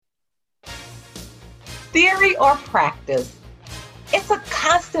Theory or practice? It's a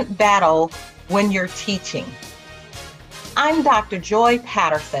constant battle when you're teaching. I'm Dr. Joy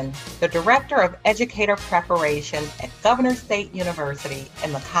Patterson, the Director of Educator Preparation at Governor State University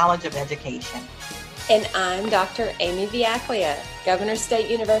in the College of Education. And I'm Dr. Amy Viaclia, Governor State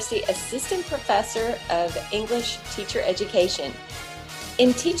University Assistant Professor of English Teacher Education.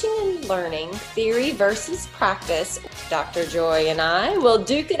 In Teaching and Learning, Theory versus Practice, Dr. Joy and I will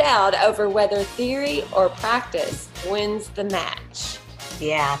duke it out over whether theory or practice wins the match.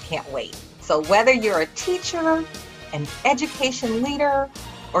 Yeah, I can't wait. So whether you're a teacher, an education leader,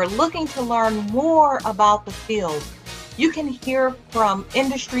 or looking to learn more about the field, you can hear from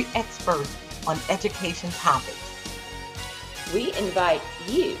industry experts on education topics. We invite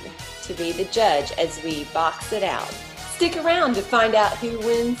you to be the judge as we box it out. Stick around to find out who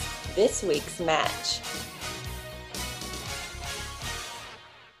wins this week's match.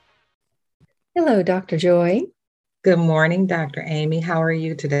 Hello, Dr. Joy. Good morning, Dr. Amy. How are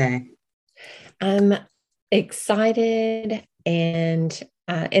you today? I'm excited and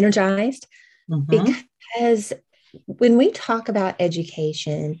energized because when we talk about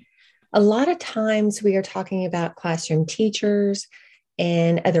education, a lot of times we are talking about classroom teachers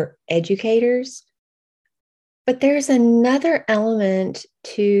and other educators, but there's another element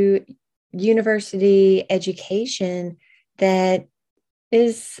to university education that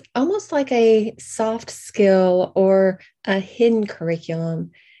is almost like a soft skill or a hidden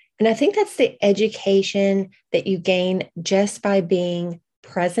curriculum. And I think that's the education that you gain just by being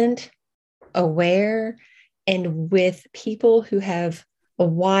present, aware, and with people who have a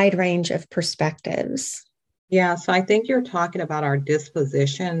wide range of perspectives. Yeah, so I think you're talking about our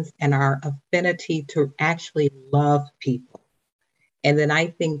dispositions and our affinity to actually love people. And then I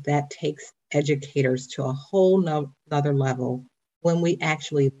think that takes educators to a whole nother level when we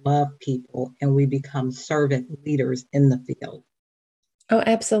actually love people and we become servant leaders in the field. Oh,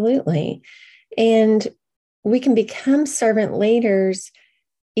 absolutely. And we can become servant leaders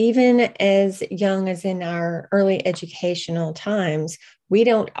even as young as in our early educational times. We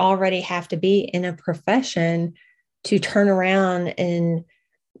don't already have to be in a profession to turn around and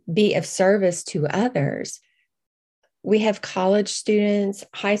be of service to others. We have college students,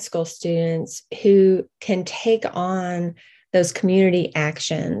 high school students who can take on those community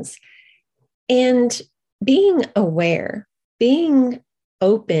actions. And being aware, being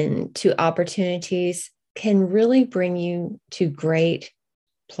open to opportunities can really bring you to great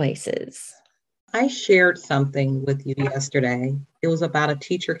places. I shared something with you yesterday. It was about a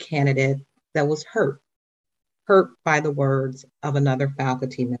teacher candidate that was hurt by the words of another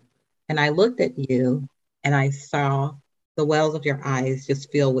faculty member. And I looked at you and I saw the wells of your eyes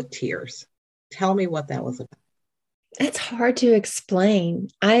just fill with tears. Tell me what that was about. It's hard to explain.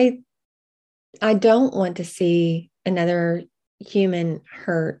 I don't want to see another human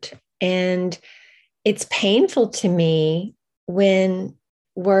hurt. And it's painful to me when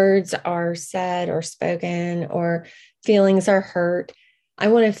words are said or spoken or feelings are hurt. I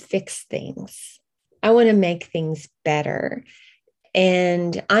want to fix things. I want to make things better.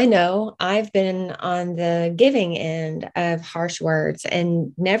 And I know I've been on the giving end of harsh words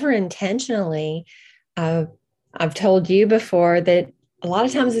and never intentionally. I've told you before that a lot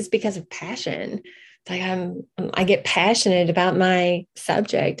of times it's because of passion. It's like I get passionate about my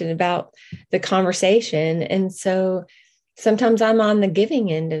subject and about the conversation. And so sometimes I'm on the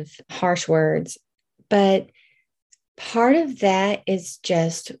giving end of harsh words, but part of that is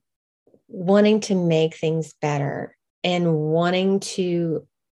just wanting to make things better and wanting to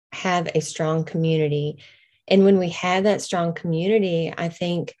have a strong community. And when we have that strong community, I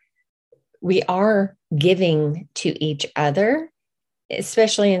think we are giving to each other,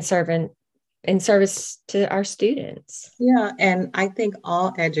 especially in service to our students. Yeah, and I think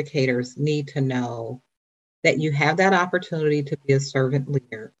all educators need to know that you have that opportunity to be a servant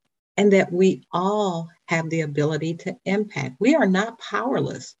leader and that we all have the ability to impact. We are not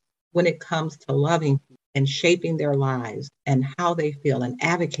powerless when it comes to loving and shaping their lives and how they feel and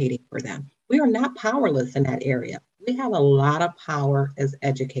advocating for them. We are not powerless in that area. We have a lot of power as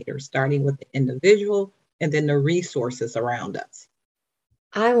educators, starting with the individual and then the resources around us.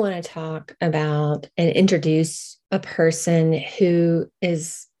 I want to talk about and introduce a person who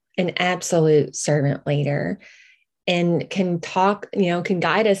is an absolute servant leader and can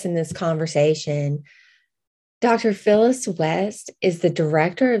guide us in this conversation. Dr. Phyllis West is the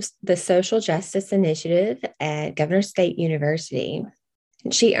director of the Social Justice Initiative at Governor State University.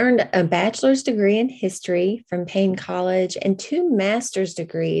 She earned a bachelor's degree in history from Payne College and 2 master's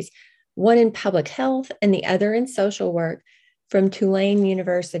degrees, one in public health and the other in social work, from Tulane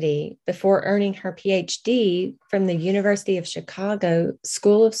University before earning her PhD from the University of Chicago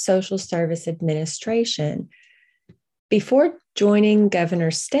School of Social Service Administration. Before joining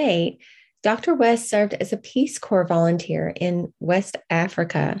Governor State, Dr. West served as a Peace Corps volunteer in West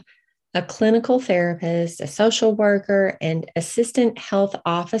Africa, a clinical therapist, a social worker, and assistant health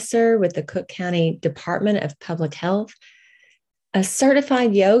officer with the Cook County Department of Public Health, a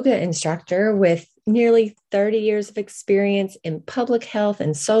certified yoga instructor with nearly 30 years of experience in public health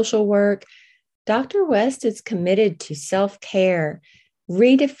and social work. Dr. West is committed to self-care,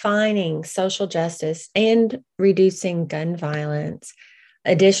 redefining social justice, and reducing gun violence.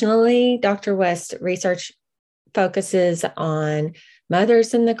 Additionally, Dr. West's research focuses on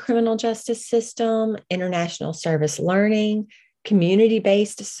mothers in the criminal justice system, international service learning,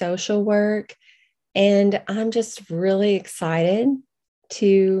 community-based social work, and I'm just really excited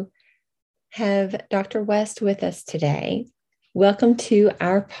to have Dr. West with us today. Welcome to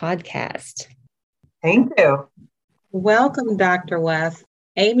our podcast. Thank you. Welcome, Dr. West.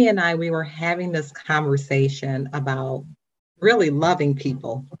 Amy and I, we were having this conversation about really loving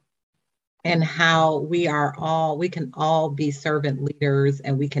people and how we can all be servant leaders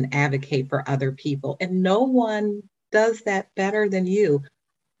and we can advocate for other people. And no one does that better than you.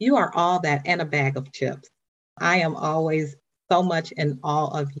 You are all that and a bag of chips. I am always so much in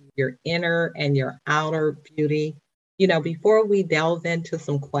awe of your inner and your outer beauty. You know, before we delve into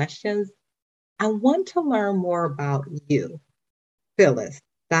some questions, I want to learn more about you, Phyllis,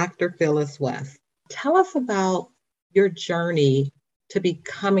 Dr. Phyllis West. Tell us about your journey to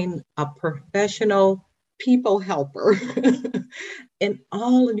becoming a professional people helper in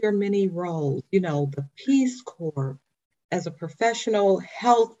all of your many roles, you know, the Peace Corps, as a professional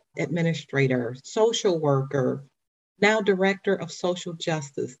health administrator, social worker, now director of social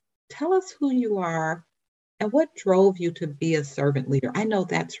justice. Tell us who you are and what drove you to be a servant leader. I know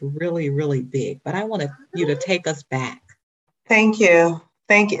that's really, really big, but I want you to take us back. Thank you.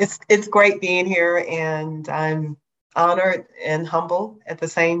 Thank you. It's great being here, and I'm honored and humble at the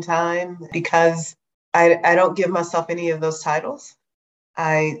same time because I don't give myself any of those titles.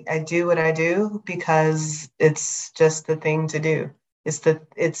 I do what I do because it's just the thing to do. It's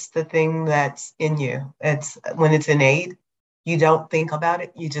the thing that's in you. It's when it's innate, you don't think about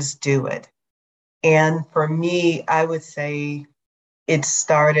it, you just do it. And for me, I would say it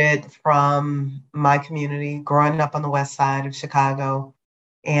started from my community, growing up on the west side of Chicago,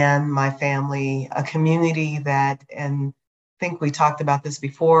 and my family, a community that, and I think we talked about this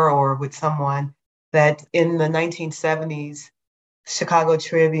before or with someone, that in the 1970s, Chicago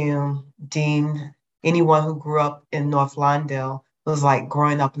Tribune deemed anyone who grew up in North Lawndale was like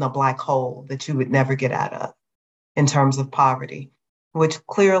growing up in a black hole that you would never get out of in terms of poverty, which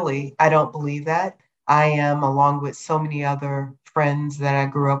clearly I don't believe that. I am, along with so many other friends that I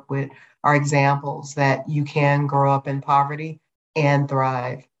grew up with, are examples that you can grow up in poverty and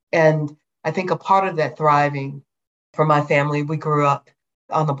thrive. And I think a part of that thriving for my family, we grew up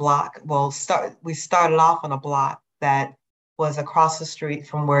on the block. We started off on a block that was across the street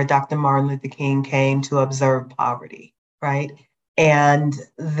from where Dr. Martin Luther King came to observe poverty, right? And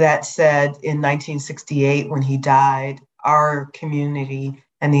that said, in 1968, when he died, our community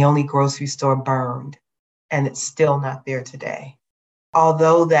and the only grocery store burned, and it's still not there today.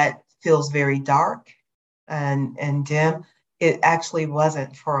 Although that feels very dark and dim, it actually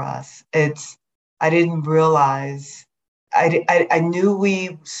wasn't for us. I didn't realize, I knew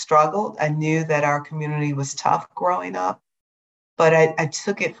we struggled. I knew that our community was tough growing up, but I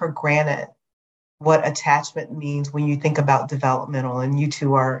took it for granted what attachment means when you think about developmental, and you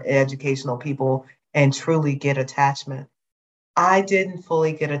two are educational people and truly get attachment. I didn't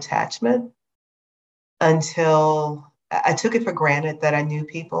fully get attachment until I took it for granted that I knew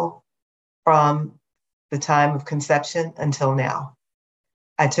people from the time of conception until now.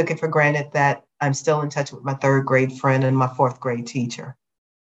 I took it for granted that I'm still in touch with my third grade friend and my fourth grade teacher.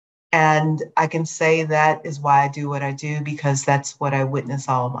 And I can say that is why I do what I do, because that's what I witnessed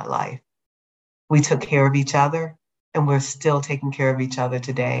all my life. We took care of each other, and we're still taking care of each other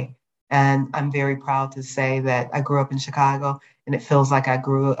today. And I'm very proud to say that I grew up in Chicago, and it feels like I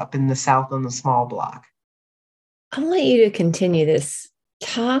grew up in the South on the small block. I want you to continue this.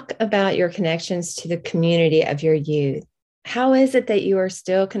 Talk about your connections to the community of your youth. How is it that you are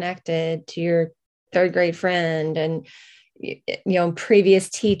still connected to your third grade friend and previous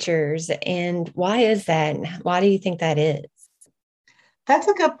teachers? And why is that? And why do you think that is? That's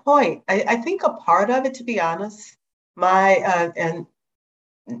a good point. I think a part of it, to be honest, my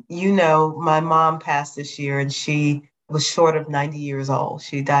mom passed this year, and she was short of 90 years old.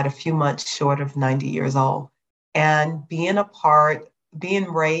 She died a few months short of 90 years old. and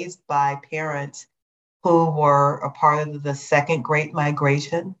being raised by parents who were a part of the second great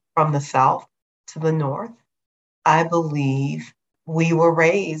migration from the South to the North. I believe we were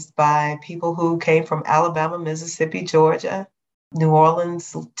raised by people who came from Alabama, Mississippi, Georgia, New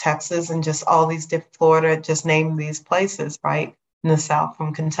Orleans, Texas, and just all these different Florida, just name these places, right? In the South,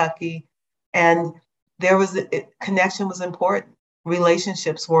 from Kentucky. And connection was important.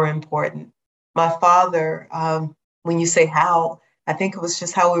 Relationships were important. My father, when you say how, I think it was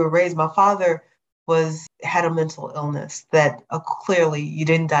just how we were raised. My father had a mental illness that clearly you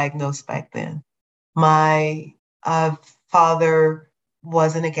didn't diagnose back then. My father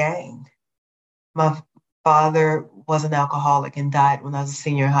was in a gang. My father was an alcoholic and died when I was a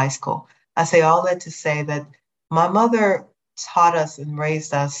senior in high school. I say all that to say that my mother taught us and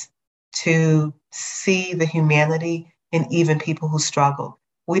raised us to see the humanity in even people who struggle.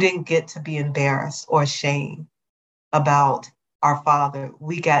 We didn't get to be embarrassed or ashamed about our father.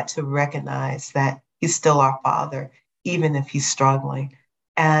 We got to recognize that he's still our father, even if he's struggling.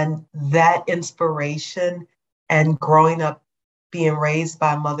 And that inspiration and growing up being raised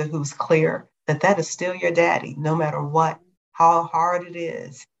by a mother who's clear that is still your daddy, no matter what, how hard it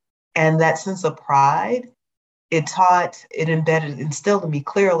is. And that sense of pride, instilled in me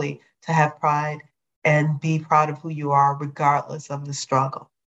clearly to have pride and be proud of who you are, regardless of the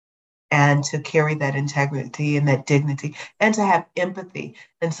struggle, and to carry that integrity and that dignity and to have empathy.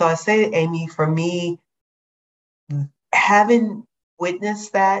 And so I say, Amy, for me, having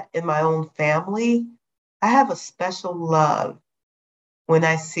witnessed that in my own family, I have a special love when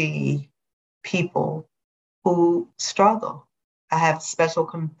I see people who struggle. I have special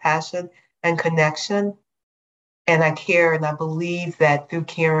compassion and connection, and I care, and I believe that through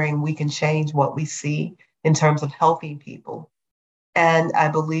caring, we can change what we see in terms of helping people. And I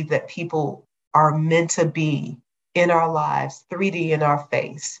believe that people are meant to be in our lives, 3D in our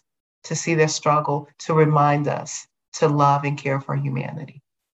face, to see their struggle, to remind us to love and care for humanity.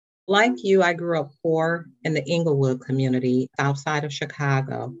 Like you, I grew up poor in the Inglewood community outside of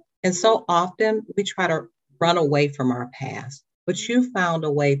Chicago. And so often we try to run away from our past, but you found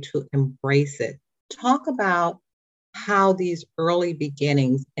a way to embrace it. Talk about how these early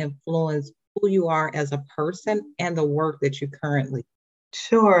beginnings influence who you are as a person and the work that you currently do.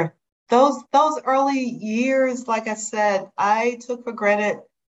 Sure. Those early years, like I said, I took for granted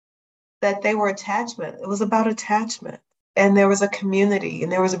that they were attachment. It was about attachment. And there was a community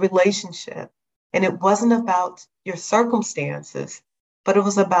and there was a relationship. And it wasn't about your circumstances, but it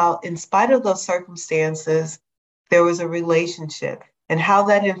was about, in spite of those circumstances, there was a relationship. And how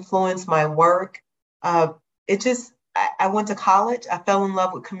that influenced my work, I went to college. I fell in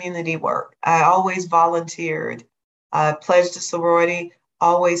love with community work. I always volunteered. I pledged a sorority,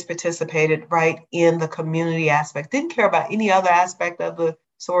 always participated right in the community aspect. Didn't care about any other aspect of the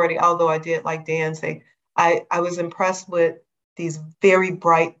sorority, although I did like dancing. I was impressed with these very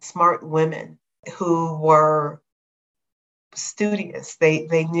bright, smart women who were studious.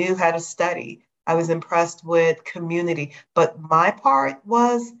 They knew how to study. I was impressed with community. But my part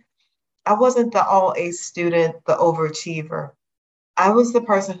was, I wasn't the all A student, the overachiever. I was the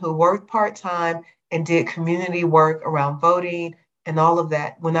person who worked part-time and did community work around voting and all of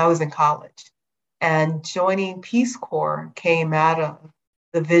that when I was in college. And joining Peace Corps came out of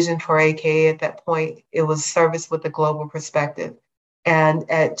the vision for AKA. At that point, it was service with a global perspective. And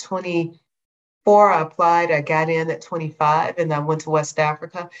at 24, I applied. I got in at 25, and I went to West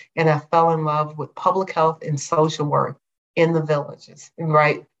Africa, and I fell in love with public health and social work in the villages,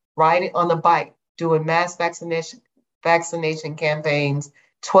 right? Riding on the bike, doing mass vaccination campaigns,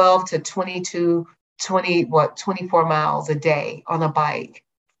 12 to 24 miles a day on a bike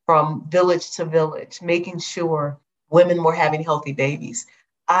from village to village, making sure women were having healthy babies.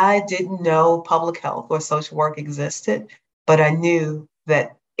 I didn't know public health or social work existed, but I knew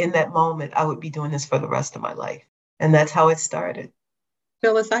that in that moment, I would be doing this for the rest of my life. And that's how it started.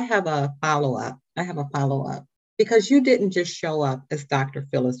 Phyllis, I have a follow-up because you didn't just show up as Dr.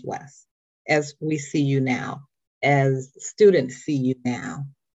 Phyllis West, as we see you now, as students see you now.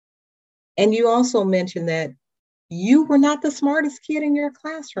 And you also mentioned that you were not the smartest kid in your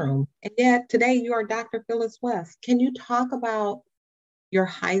classroom, and yet today you are Dr. Phyllis West. Can you talk about your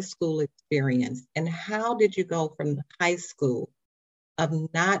high school experience and how did you go from high school of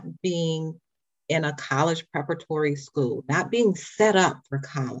not being in a college preparatory school, not being set up for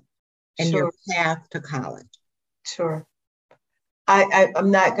college, and Sure. your path to college? Sure.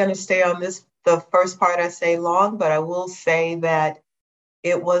 I'm not going to stay on the first part I say long, but I will say that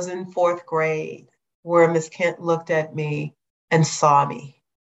it was in fourth grade where Miss Kent looked at me and saw me.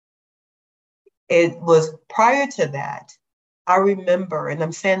 It was prior to that. I remember, and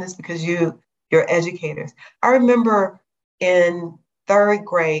I'm saying this because you're educators. I remember in third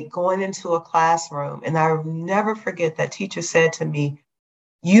grade going into a classroom, and I'll never forget that teacher said to me,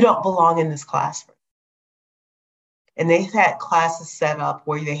 "You don't belong in this classroom." And they had classes set up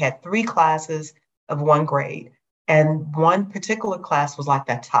where they had 3 classes of one grade. And one particular class was like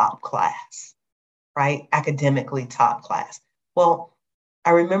that top class, right? Academically top class. Well,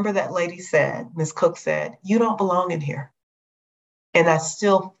 I remember that lady said, Miss Cook said, "You don't belong in here." And I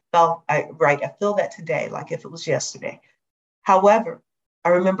still felt, I feel that today, like if it was yesterday. However, I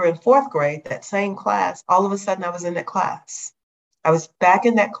remember in 4th grade, that same class, all of a sudden I was in that class. I was back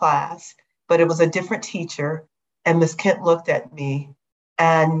in that class, but it was a different teacher. And Miss Kent looked at me,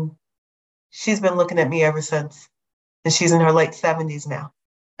 and she's been looking at me ever since. And she's in her late 70s now.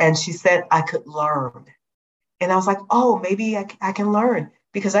 And she said I could learn. And I was like, oh, maybe I can learn,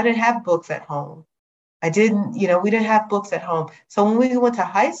 because I didn't have books at home. We didn't have books at home. So when we went to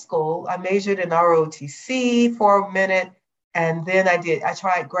high school, I majored in ROTC for a minute. And then I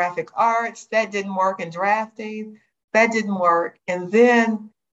tried graphic arts. That didn't work, in drafting. That didn't work. And then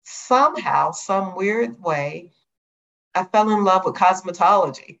somehow, some weird way, I fell in love with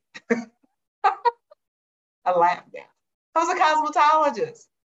cosmetology. I laughed now. I was a cosmetologist.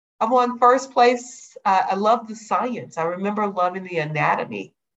 I won first place. I love the science. I remember loving the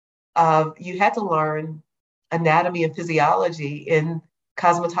anatomy. You had to learn anatomy and physiology in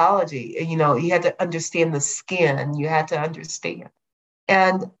cosmetology. You had to understand the skin. You had to understand.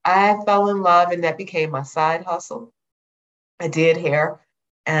 And I fell in love, and that became my side hustle. I did hair.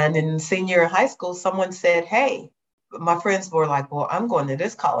 And in senior year in high school, someone said, hey, my friends were like, well, I'm going to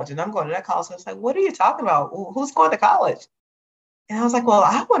this college and I'm going to that college. I was like, what are you talking about? Who's going to college? And I was like, well,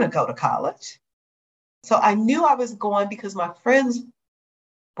 I want to go to college. So I knew I was going because my friends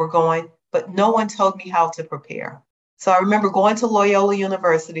were going, but no one told me how to prepare. So I remember going to Loyola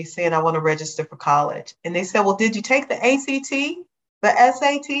University saying I want to register for college. And they said, well, did you take the ACT, the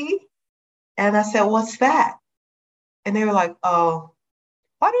SAT? And I said, what's that? And they were like, oh,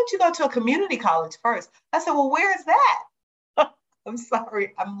 why don't you go to a community college first? I said, well, where is that? I'm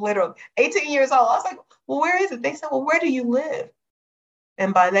sorry, I'm literally 18 years old. I was like, well, where is it? They said, well, where do you live?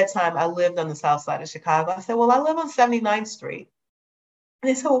 And by that time, I lived on the south side of Chicago. I said, well, I live on 79th Street. And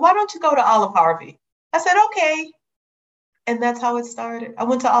they said, well, why don't you go to Olive Harvey? I said, okay. And that's how it started. I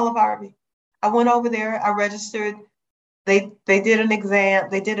went to Olive Harvey. I went over there, I registered. They did an exam,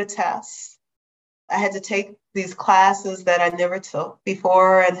 they did a test. I had to take these classes that I never took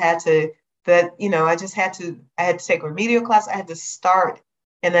before, and I had to take remedial class. I had to start,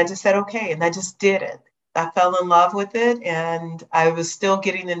 and I just said, okay. And I just did it. I fell in love with it, and I was still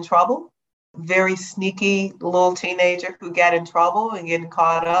getting in trouble. Very sneaky little teenager who got in trouble and getting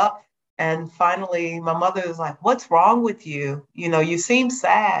caught up. And finally, my mother was like, what's wrong with you? You seem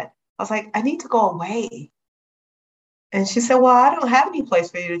sad. I was like, I need to go away. And she said, well, I don't have any place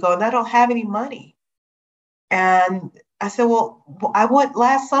for you to go, and I don't have any money. And I said, well,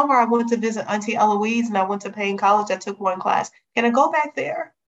 last summer, I went to visit Auntie Eloise, and I went to Payne College. I took one class. Can I go back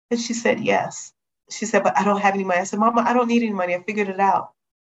there? And she said, yes. She said, but I don't have any money. I said, Mama, I don't need any money. I figured it out.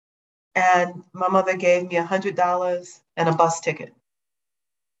 And my mother gave me $100 and a bus ticket.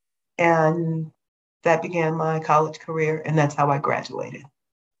 And that began my college career. And that's how I graduated.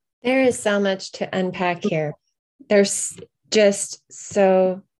 There is so much to unpack here. There's just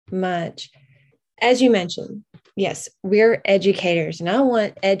so much. As you mentioned, yes, we're educators, and I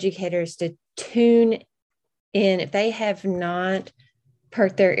want educators to tune in. If they have not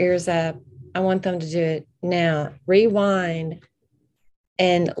perked their ears up, I want them to do it now. Rewind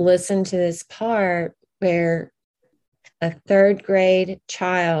and listen to this part where a 3rd grade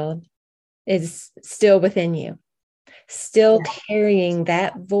child is still within you, still carrying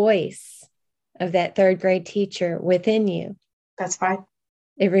that voice of that 3rd grade teacher within you. That's right.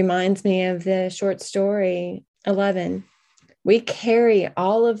 It reminds me of the short story, 11. We carry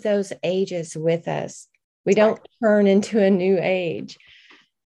all of those ages with us. We don't turn into a new age.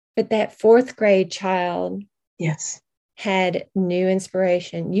 But that 4th grade child had new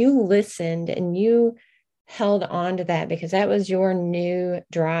inspiration. You listened and you held on to that because that was your new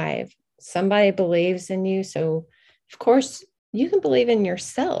drive. Somebody believes in you. So, of course, you can believe in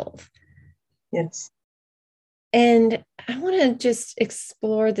yourself. Yes. And I want to just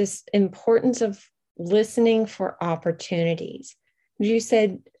explore this importance of listening for opportunities. You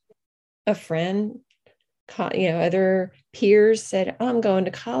said a friend, other peers said, oh, I'm going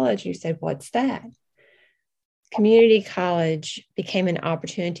to college. You said, what's that? Community college became an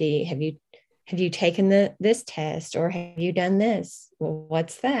opportunity. Have you taken this test, or have you done this? Well,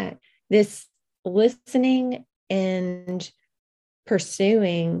 what's that? This listening and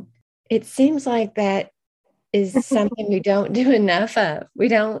pursuing, it seems like that is something we don't do enough of. We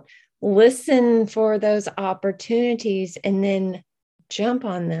don't listen for those opportunities and then jump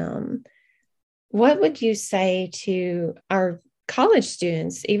on them. What would you say to our college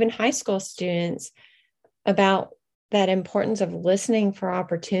students, even high school students, about that importance of listening for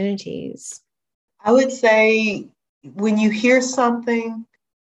opportunities? I would say when you hear something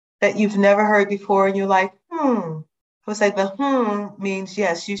that you've never heard before and you're like, I would say the means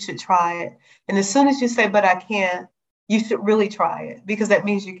yes, you should try it. And as soon as you say, but I can't, you should really try it because that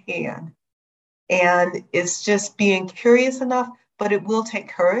means you can. And it's just being curious enough, but it will take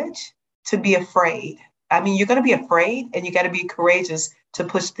courage to be afraid. I mean, you're going to be afraid and you got to be courageous to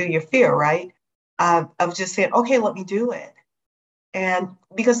push through your fear, right? Of just saying, okay, let me do it. And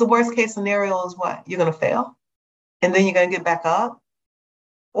because the worst case scenario is what? You're going to fail and then you're going to get back up.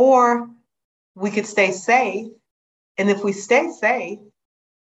 Or we could stay safe. And if we stay safe,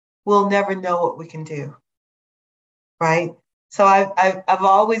 we'll never know what we can do. Right? So I've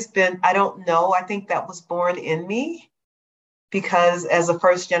always been, I don't know, I think that was born in me because as a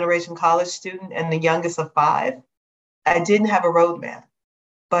first generation college student and the youngest of 5, I didn't have a roadmap,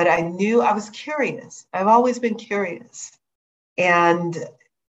 but I knew I was curious. I've always been curious. And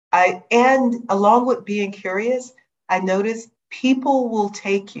along with being curious, I noticed people will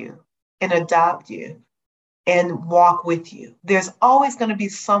take you and adopt you and walk with you. There's always going to be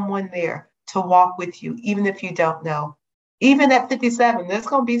someone there to walk with you, even if you don't know. Even at 57, there's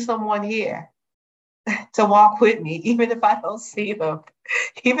going to be someone here to walk with me, even if I don't see them,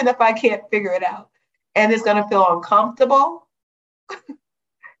 even if I can't figure it out. And it's going to feel uncomfortable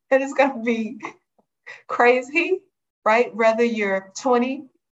and it's going to be crazy, right? Whether you're 20,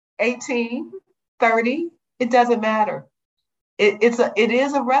 18, 30, it doesn't matter. It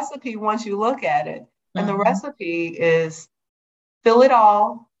is a recipe once you look at it. And the recipe is fill it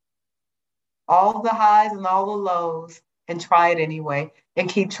all the highs and all the lows, and try it anyway, and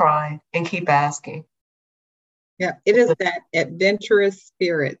keep trying and keep asking. Yeah, it is that adventurous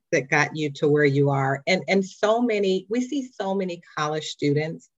spirit that got you to where you are. And we see so many college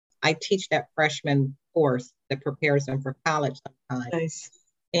students. I teach that freshman course that prepares them for college sometimes. Nice.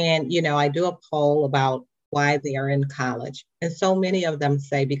 And, I do a poll about why they are in college. And so many of them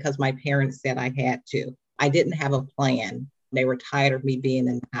say, because my parents said I had to. I didn't have a plan. They were tired of me being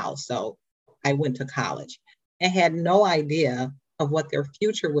in the house. So I went to college and had no idea of what their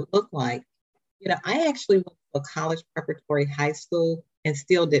future would look like. I actually went to a college preparatory high school and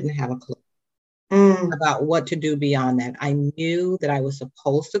still didn't have a clue about what to do beyond that. I knew that I was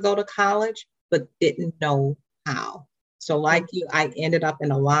supposed to go to college, but didn't know how. So like you, I ended up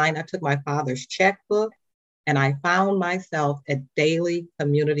in a line. I took my father's checkbook and I found myself at Daly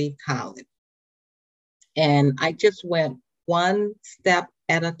Community College. And I just went one step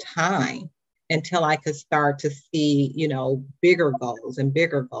at a time until I could start to see, bigger goals and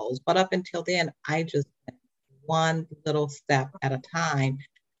bigger goals. But up until then, I just went one little step at a time,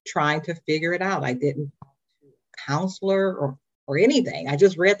 trying to figure it out. I didn't talk to a counselor or anything. I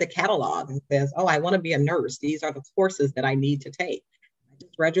just read the catalog and says, oh, I want to be a nurse. These are the courses that I need to take. I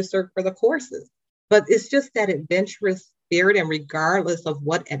just registered for the courses. But it's just that adventurous spirit. And regardless of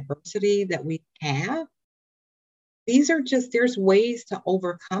what adversity that we have, there's ways to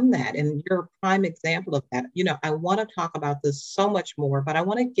overcome that. And you're a prime example of that. I want to talk about this so much more, but I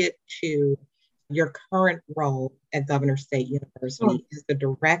want to get to your current role at Governor State University as the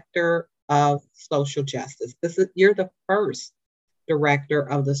Director of Social Justice. You're the first Director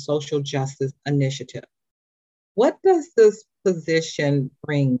of the Social Justice Initiative. What does this position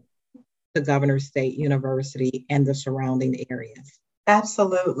bring to Governor State University and the surrounding areas?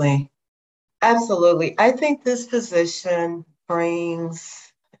 Absolutely. I think this position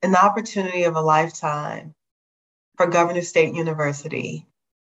brings an opportunity of a lifetime for Governor State University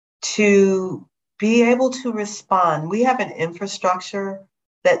to be able to respond. We have an infrastructure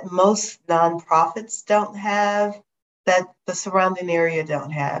that most nonprofits don't have, that the surrounding area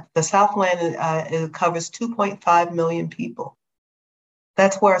don't have. The Southland it covers 2.5 million people.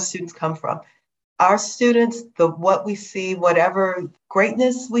 That's where our students come from. Our students, what we see, whatever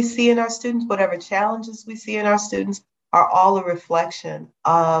greatness we see in our students, whatever challenges we see in our students, are all a reflection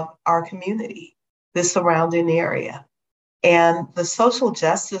of our community, the surrounding area. And the Social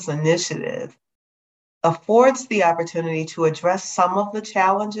Justice Initiative affords the opportunity to address some of the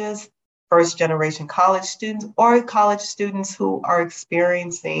challenges first generation college students or college students who are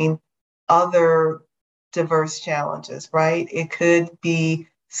experiencing other diverse challenges, right? It could be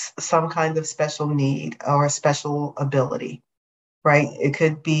some kind of special need or special ability, right? It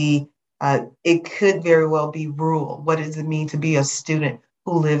could be It could very well be rural. What does it mean to be a student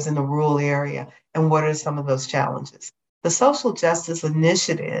who lives in a rural area? And what are some of those challenges? The Social Justice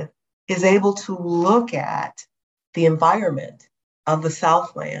Initiative is able to look at the environment of the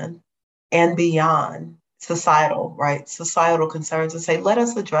Southland and beyond societal, right? Societal concerns and say, let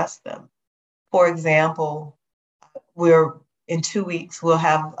us address them. For example, in 2 weeks, we'll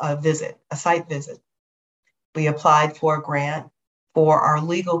have a site visit. We applied for a grant for our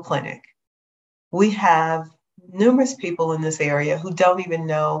legal clinic. We have numerous people in this area who don't even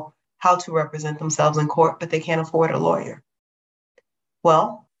know how to represent themselves in court, but they can't afford a lawyer.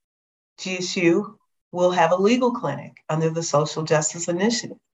 Well, GSU will have a legal clinic under the Social Justice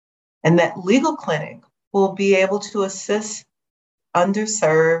Initiative. And that legal clinic will be able to assist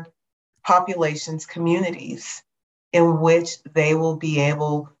underserved populations, communities, in which they will be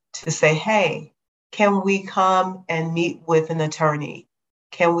able to say, hey, can we come and meet with an attorney?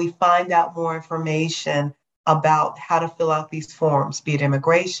 Can we find out more information about how to fill out these forms, be it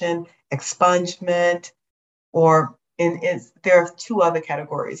immigration, expungement, or there are 2 other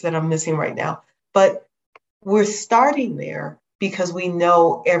categories that I'm missing right now. But we're starting there because we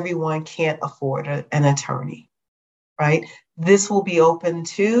know everyone can't afford an attorney, right? This will be open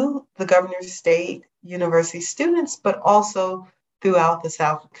to the Governor's State University students, but also throughout the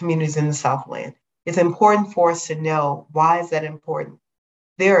South communities in the Southland. It's important for us to know, why is that important?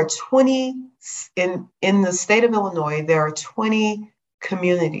 There are 20, in the state of Illinois, there are 20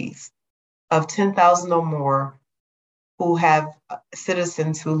 communities of 10,000 or more who have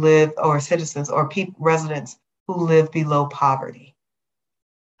citizens who live, or citizens or residents who live below poverty.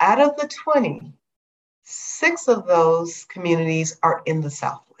 Out of the 20, 6 of those communities are in the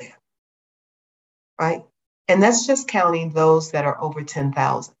Southland, right? And that's just counting those that are over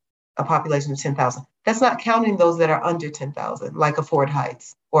 10,000, a population of 10,000. That's not counting those that are under 10,000, like a Fort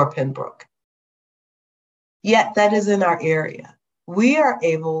Heights or Pembroke. Yet that is in our area. We are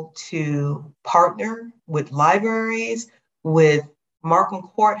able to partner with libraries, with Markham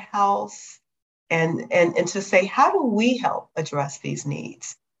Courthouse, and to say, how do we help address these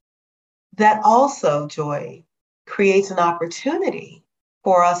needs? That also, Joy, creates an opportunity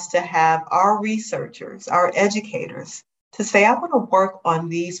for us to have our researchers, our educators, to say, I want to work on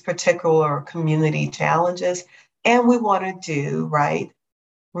these particular community challenges, and we want to do, right,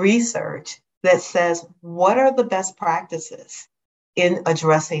 research that says, what are the best practices in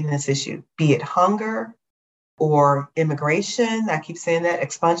addressing this issue, be it hunger or immigration? I keep saying that,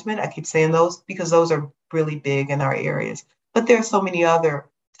 expungement, I keep saying those because those are really big in our areas. But there are so many other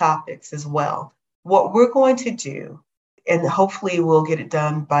topics as well. What we're going to do, and hopefully we'll get it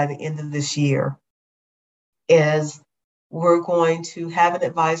done by the end of this year, is we're going to have an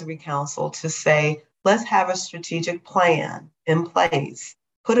advisory council to say, let's have a strategic plan in place,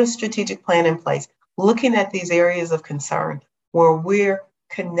 put a strategic plan in place, looking at these areas of concern where we're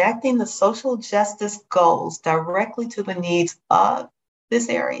connecting the social justice goals directly to the needs of this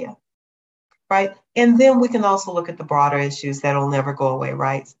area, right? And then we can also look at the broader issues that'll never go away,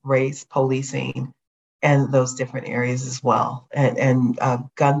 right? Race, policing, and those different areas as well. And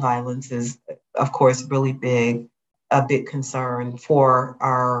gun violence is, of course, really big, a big concern for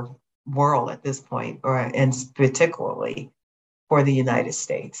our world at this point, and particularly for the United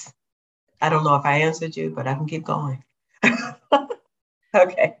States. I don't know if I answered you, but I can keep going.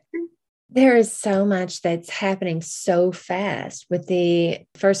 Okay. There is so much that's happening so fast with the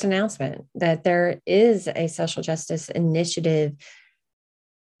first announcement that there is a social justice initiative.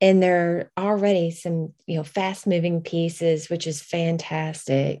 And there are already some, fast moving pieces, which is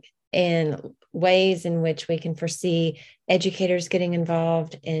fantastic, and ways in which we can foresee educators getting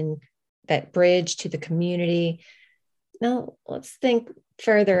involved in that bridge to the community. Now, let's think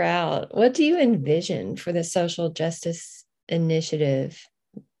further out. What do you envision for the social justice initiative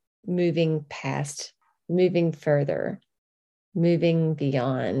moving further, moving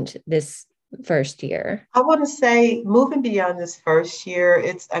beyond this first year? I want to say moving beyond this first year,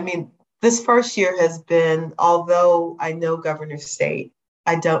 this first year has been, although I know Governor State,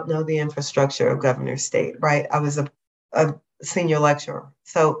 I don't know the infrastructure of Governor State, right? I was a senior lecturer,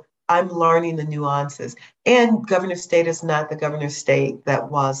 so I'm learning the nuances. And Governor State is not the Governor State that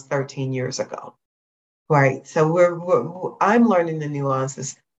was 13 years ago, right? So I'm learning the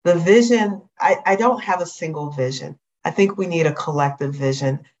nuances. The vision, I don't have a single vision. I think we need a collective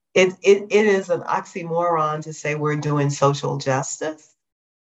vision. It is an oxymoron to say we're doing social justice,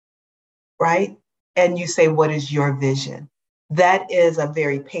 right? And you say, what is your vision? That is a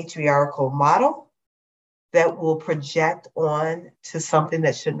very patriarchal model that will project on to something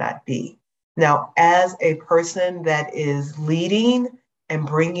that should not be. Now, as a person that is leading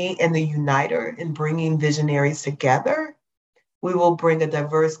and the uniter and bringing visionaries together, we will bring a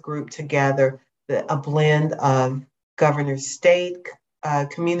diverse group together, a blend of governor state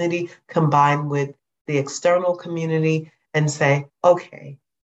community combined with the external community, and say, okay,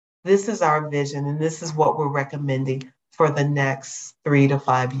 this is our vision and this is what we're recommending for the next 3 to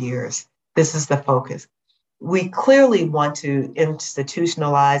 5 years. This is the focus. We clearly want to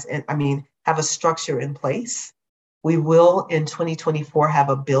institutionalize and have a structure in place. We will in 2024 have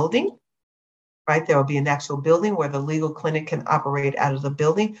a building, right? There will be an actual building where the legal clinic can operate out of the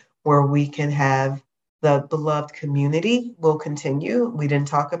building, where we can have the beloved community will continue. We didn't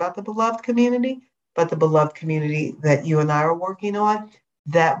talk about the beloved community, but the beloved community that you and I are working on,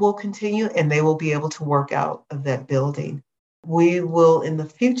 that will continue, and they will be able to work out of that building. We will in the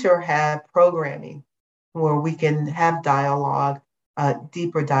future have programming where we can have dialogue,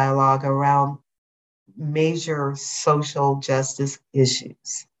 deeper dialogue around major social justice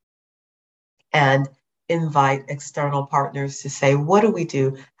issues, and invite external partners to say, what do we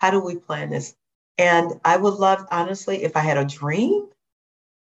do? How do we plan this? And I would love, honestly, if I had a dream,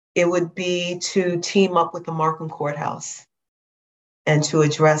 it would be to team up with the Markham Courthouse and to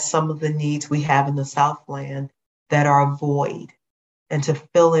address some of the needs we have in the Southland that are a void, and to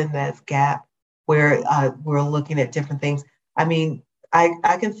fill in that gap where we're looking at different things. I mean, I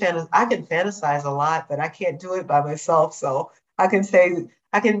can fantasize a lot, but I can't do it by myself. So I can say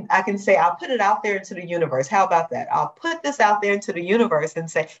I'll put it out there into the universe. How about that? I'll put this out there into the universe and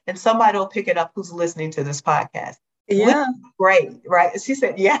say, and somebody will pick it up who's listening to this podcast. Yeah. Great, right? She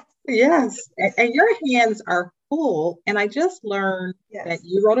said, yes. Yes. And your hands are full. And I just learned that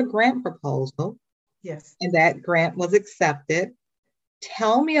you wrote a grant proposal. Yes. And that grant was accepted.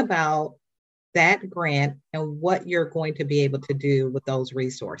 Tell me about that grant and what you're going to be able to do with those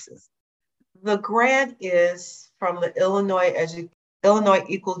resources. The grant is from the Illinois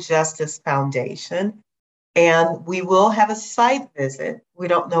Equal Justice Foundation, and we will have a site visit. We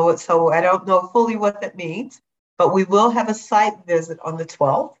don't know it, so I don't know fully what that means, but we will have a site visit on the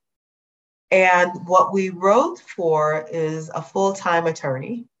 12th. And what we wrote for is a full-time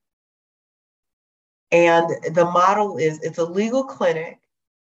attorney. And the model is, it's a legal clinic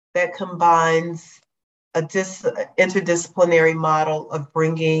that combines a interdisciplinary model of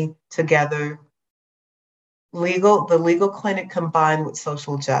bringing together the legal clinic combined with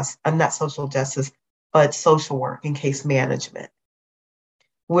not social justice, but social work and case management.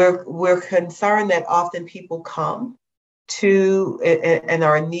 We're concerned that often people come to and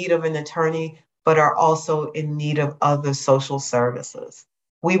are in need of an attorney, but are also in need of other social services.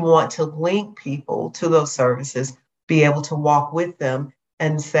 We want to link people to those services, be able to walk with them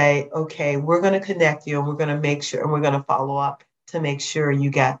and say, okay, we're going to connect you and we're going to make sure, and we're going to follow up to make sure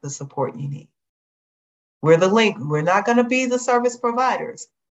you got the support you need. We're the link. We're not going to be the service providers,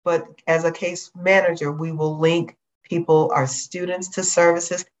 but as a case manager, we will link people, our students, to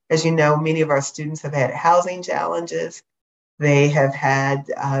services. As you know, many of our students have had housing challenges. They have had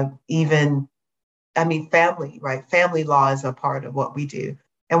family, right? Family law is a part of what we do.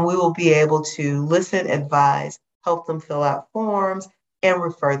 And we will be able to listen, advise, help them fill out forms, and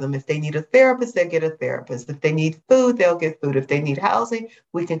refer them. If they need a therapist, they'll get a therapist. If they need food, they'll get food. If they need housing,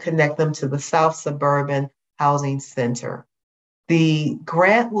 we can connect them to the South Suburban Housing Center. The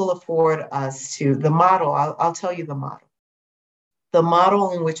grant will afford us the model, I'll tell you the model. The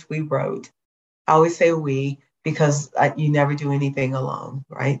model in which we wrote, I always say we, because you never do anything alone,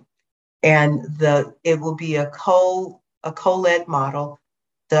 right? And it will be a co-led model.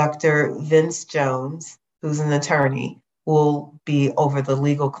 Dr. Vince Jones, who's an attorney, will be over the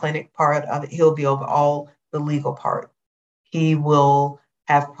legal clinic part of it. He'll be over all the legal part. He will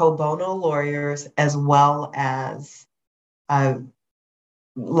have pro bono lawyers as well as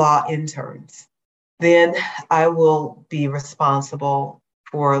law interns. Then I will be responsible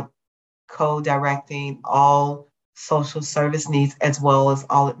for co-directing all social service needs as well as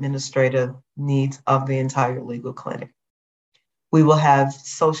all administrative needs of the entire legal clinic. We will have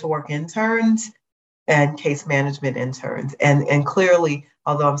social work interns and case management interns. And clearly,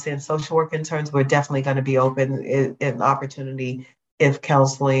 although I'm saying social work interns, we're definitely going to be open in opportunity if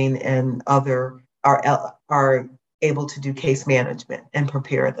counseling and other are able to do case management and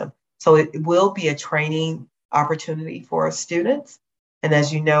prepare them. So it will be a training opportunity for our students. And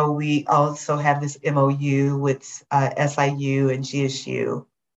as you know, we also have this MOU with SIU and GSU.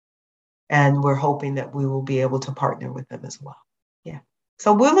 And we're hoping that we will be able to partner with them as well. Yeah.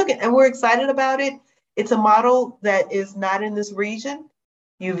 So we're looking and we're excited about it. It's a model that is not in this region.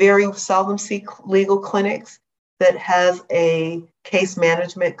 You very seldom see legal clinics that has a case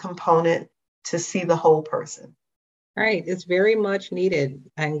management component to see the whole person. Right. It's very much needed.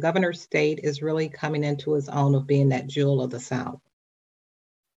 And Governor State is really coming into his own of being that jewel of the South.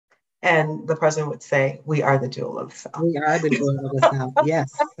 And the president would say, we are the jewel of the South. We are the jewel of the South.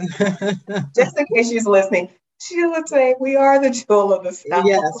 Yes. Just in case she's listening, she would say, we are the jewel of the South.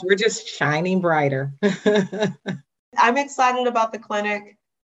 Yes, we're just shining brighter. I'm excited about the clinic.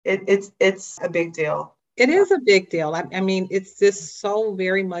 It's a big deal. It is a big deal. I mean, it's just so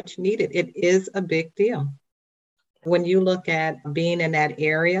very much needed. It is a big deal. When you look at being in that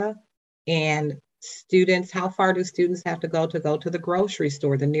area and students, how far do students have to go to the grocery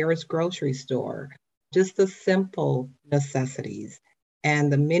store, the nearest grocery store? Just the simple necessities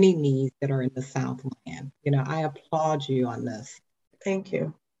and the many needs that are in the Southland. You know, I applaud you on this. Thank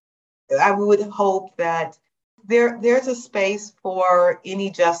you. I would hope that there's a space for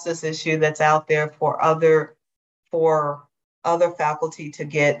any justice issue that's out there for other faculty to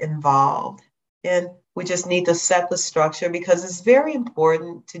get involved. And we just need to set the structure, because it's very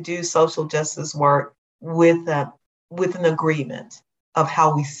important to do social justice work with an agreement of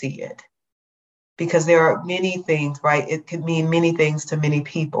how we see it. Because there are many things, right? It could mean many things to many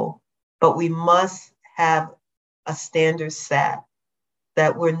people, but we must have a standard set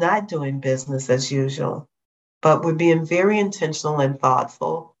that we're not doing business as usual, but we're being very intentional and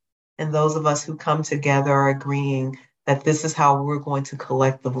thoughtful. And those of us who come together are agreeing that this is how we're going to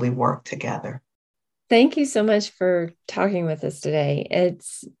collectively work together. Thank you so much for talking with us today.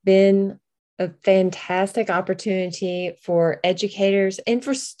 It's been a fantastic opportunity for educators and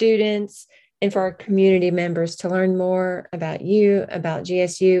for students and for our community members to learn more about you, about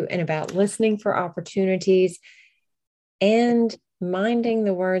GSU, and about listening for opportunities and minding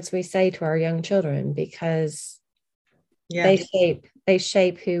the words we say to our young children, because they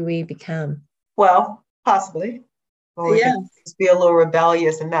shape who we become. Well, possibly. Or we can just be a little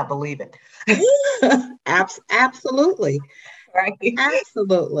rebellious and not believe it. Absolutely. Right.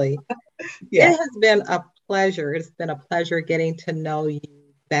 Absolutely. Yeah. It has been a pleasure. It's been a pleasure getting to know you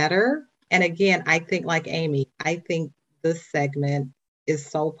better. And again, I think like Amy, I think this segment is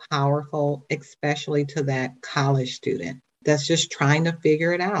so powerful, especially to that college student that's just trying to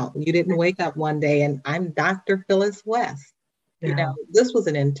figure it out. You didn't wake up one day and I'm Dr. Phyllis West. Yeah. You know, this was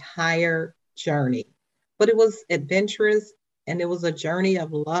an entire journey, but it was adventurous, and it was a journey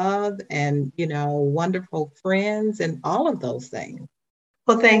of love and, you know, wonderful friends and all of those things.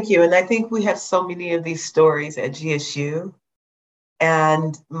 Well, thank you. And I think we have so many of these stories at GSU.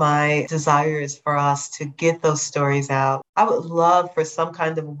 And my desire is for us to get those stories out. I would love for some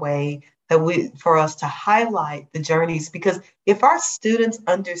kind of way for us to highlight the journeys, because if our students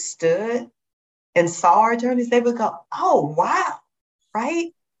understood and saw our journeys, they would go, oh, wow,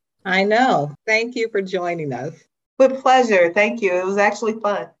 right? I know. Thank you for joining us. With pleasure. Thank you. It was actually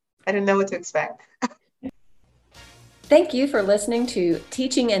fun. I didn't know what to expect. Thank you for listening to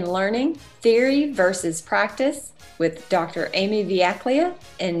Teaching and Learning, Theory versus Practice with Dr. Amy Viaclia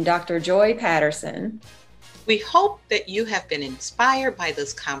and Dr. Joy Patterson. We hope that you have been inspired by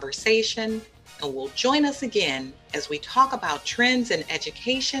this conversation and will join us again as we talk about trends in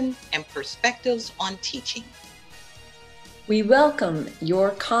education and perspectives on teaching. We welcome your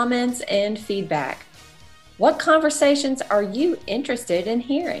comments and feedback. What conversations are you interested in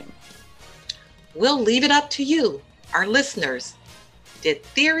hearing? We'll leave it up to you, our listeners. Did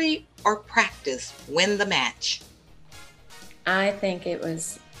theory or practice win the match? I think it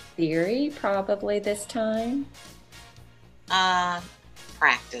was theory probably this time.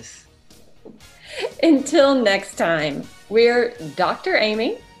 Practice. Until next time, we're Dr.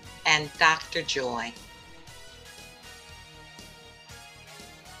 Amy and Dr. Joy.